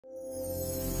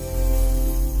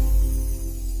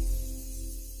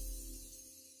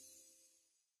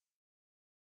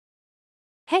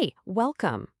Hey,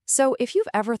 welcome. So, if you've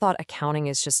ever thought accounting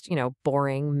is just,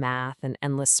 boring math and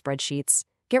endless spreadsheets,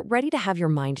 get ready to have your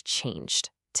mind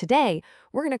changed. Today,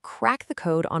 we're going to crack the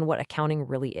code on what accounting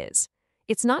really is.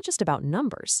 It's not just about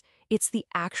numbers, it's the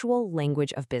actual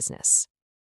language of business.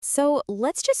 So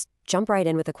let's just jump right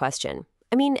in with a question.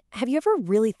 Have you ever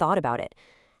really thought about it?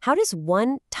 How does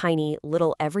one tiny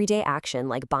little everyday action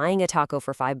like buying a taco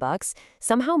for $5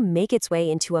 somehow make its way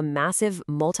into a massive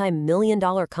multi-million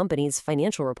dollar company's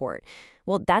financial report?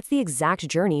 Well, that's the exact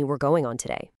journey we're going on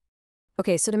today.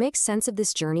 Okay, so to make sense of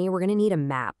this journey, we're going to need a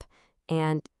map.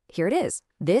 And here it is.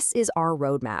 This is our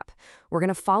roadmap. We're going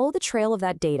to follow the trail of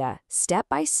that data step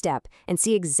by step and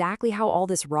see exactly how all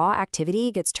this raw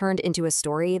activity gets turned into a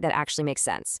story that actually makes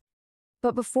sense.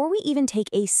 But before we even take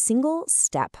a single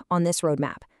step on this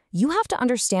roadmap, you have to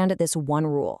understand this one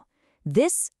rule.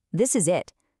 This is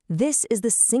it. This is the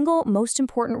single most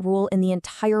important rule in the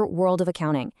entire world of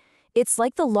accounting. It's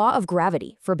like the law of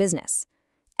gravity for business.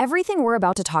 Everything we're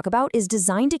about to talk about is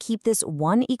designed to keep this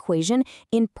one equation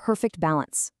in perfect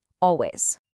balance,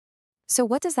 always. So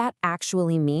what does that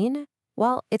actually mean?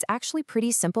 Well, it's actually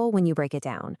pretty simple when you break it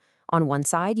down. On one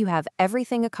side, you have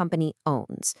everything a company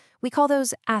owns. We call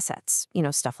those assets,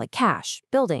 stuff like cash,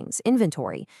 buildings,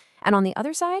 inventory. And on the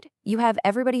other side, you have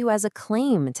everybody who has a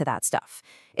claim to that stuff.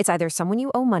 It's either someone you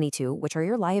owe money to, which are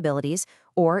your liabilities,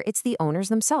 or it's the owners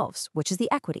themselves, which is the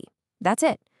equity. That's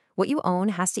it. What you own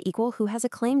has to equal who has a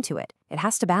claim to it. It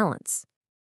has to balance.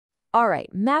 All right,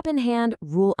 map in hand,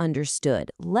 rule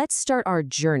understood. Let's start our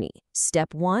journey.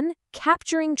 Step 1,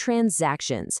 capturing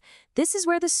transactions. This is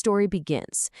where the story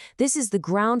begins. This is the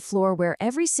ground floor where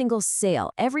every single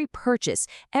sale, every purchase,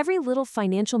 every little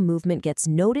financial movement gets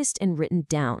noticed and written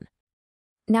down.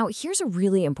 Now, here's a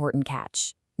really important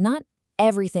catch. Not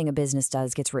everything a business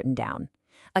does gets written down.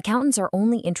 Accountants are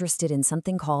only interested in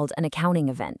something called an accounting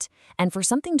event. And for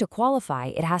something to qualify,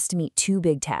 it has to meet two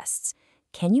big tests.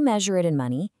 Can you measure it in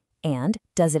money? And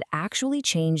does it actually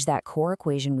change that core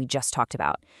equation we just talked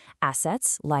about?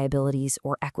 Assets, liabilities,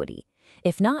 or equity?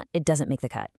 If not, it doesn't make the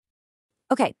cut.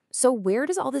 Okay, so where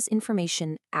does all this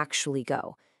information actually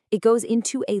go? It goes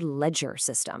into a ledger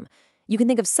system. You can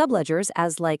think of subledgers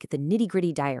as like the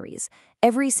nitty-gritty diaries.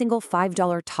 Every single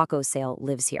 $5 taco sale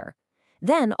lives here.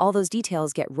 Then all those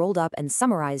details get rolled up and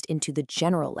summarized into the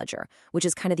general ledger, which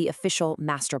is kind of the official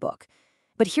master book.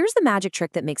 But here's the magic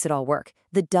trick that makes it all work,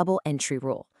 the double entry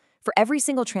rule. For every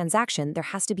single transaction, there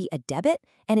has to be a debit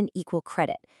and an equal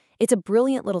credit. It's a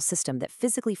brilliant little system that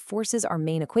physically forces our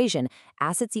main equation,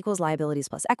 assets equals liabilities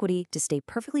plus equity, to stay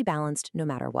perfectly balanced no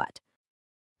matter what.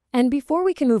 And before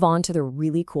we can move on to the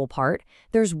really cool part,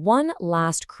 there's one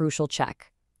last crucial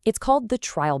check. It's called the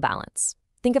trial balance.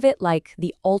 Think of it like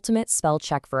the ultimate spell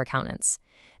check for accountants.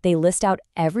 They list out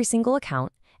every single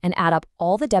account and add up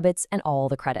all the debits and all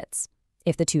the credits.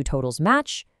 If the two totals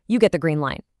match, you get the green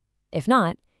line. If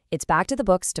not, it's back to the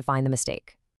books to find the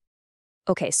mistake.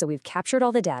 Okay, so we've captured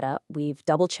all the data, we've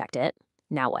double-checked it.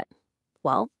 Now what?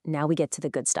 Well, now we get to the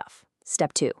good stuff.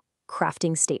 Step 2,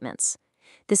 crafting statements.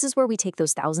 This is where we take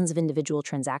those thousands of individual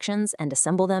transactions and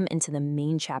assemble them into the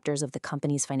main chapters of the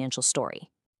company's financial story.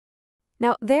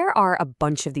 Now, there are a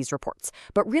bunch of these reports,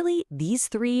 but really, these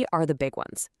three are the big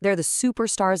ones. They're the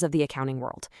superstars of the accounting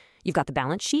world. You've got the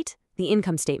balance sheet, the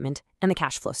income statement, and the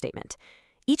cash flow statement.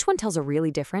 Each one tells a really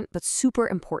different but super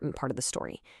important part of the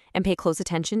story. And pay close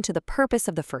attention to the purpose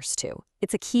of the first two.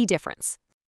 It's a key difference.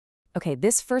 Okay,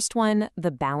 this first one, the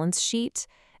balance sheet,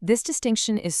 this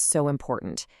distinction is so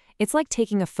important. It's like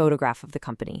taking a photograph of the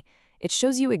company. It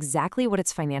shows you exactly what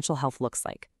its financial health looks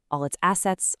like. All its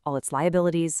assets, all its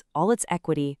liabilities, all its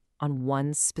equity on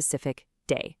one specific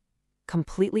day.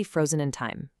 Completely frozen in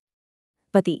time.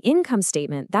 But the income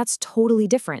statement, that's totally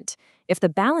different. If the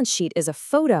balance sheet is a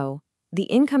photo, the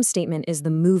income statement is the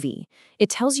movie. It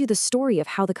tells you the story of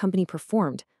how the company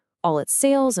performed, all its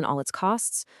sales and all its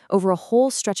costs, over a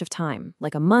whole stretch of time,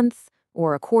 like a month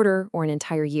or a quarter or an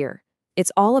entire year.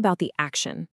 It's all about the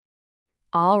action.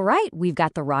 All right, we've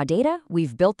got the raw data,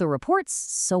 we've built the reports,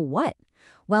 so what?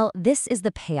 Well, this is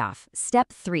the payoff. Step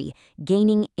 3,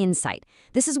 gaining insight.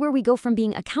 This is where we go from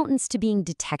being accountants to being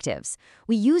detectives.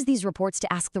 We use these reports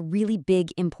to ask the really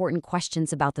big, important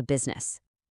questions about the business.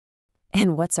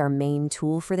 And what's our main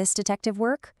tool for this detective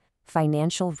work?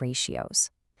 Financial ratios.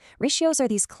 Ratios are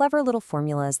these clever little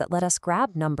formulas that let us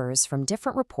grab numbers from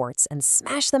different reports and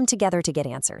smash them together to get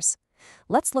answers.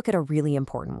 Let's look at a really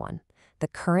important one, the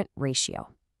current ratio.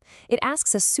 It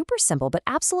asks a super simple but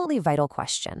absolutely vital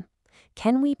question.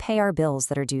 Can we pay our bills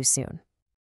that are due soon?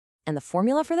 And the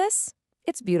formula for this?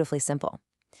 It's beautifully simple.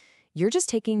 You're just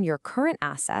taking your current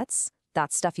assets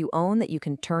That's stuff you own that you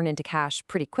can turn into cash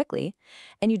pretty quickly.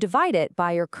 And you divide it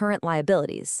by your current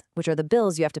liabilities, which are the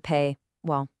bills you have to pay,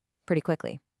 well, pretty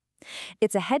quickly.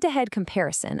 It's a head-to-head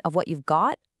comparison of what you've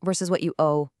got versus what you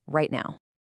owe right now.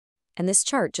 And this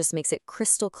chart just makes it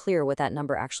crystal clear what that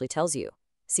number actually tells you.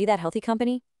 See that healthy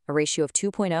company? A ratio of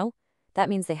 2.0? That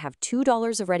means they have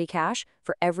 $2 of ready cash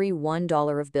for every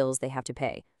 $1 of bills they have to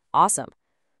pay. Awesome.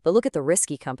 But look at the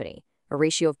risky company. A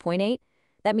ratio of 0.8?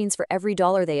 That means for every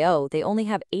dollar they owe, they only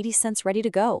have 80 cents ready to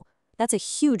go. That's a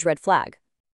huge red flag.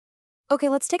 Okay,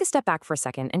 let's take a step back for a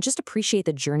second and just appreciate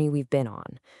the journey we've been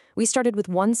on. We started with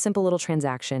one simple little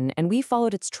transaction, and we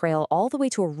followed its trail all the way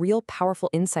to a real powerful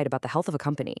insight about the health of a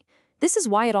company. This is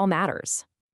why it all matters.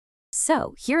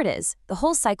 So here it is, the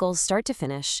whole cycle start to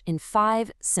finish in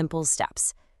 5 simple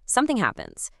steps. Something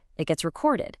happens, it gets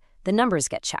recorded, the numbers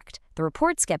get checked, the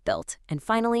reports get built, and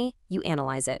finally, you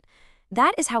analyze it.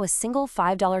 That is how a single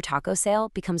 $5 taco sale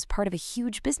becomes part of a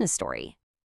huge business story.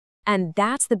 And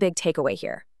that's the big takeaway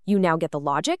here. You now get the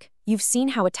logic. You've seen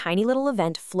how a tiny little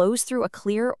event flows through a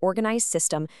clear, organized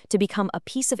system to become a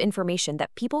piece of information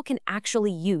that people can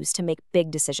actually use to make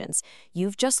big decisions.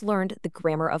 You've just learned the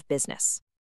grammar of business.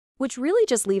 Which really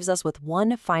just leaves us with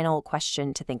one final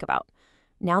question to think about.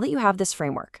 Now that you have this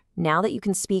framework, now that you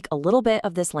can speak a little bit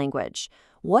of this language,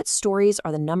 what stories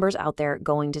are the numbers out there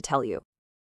going to tell you?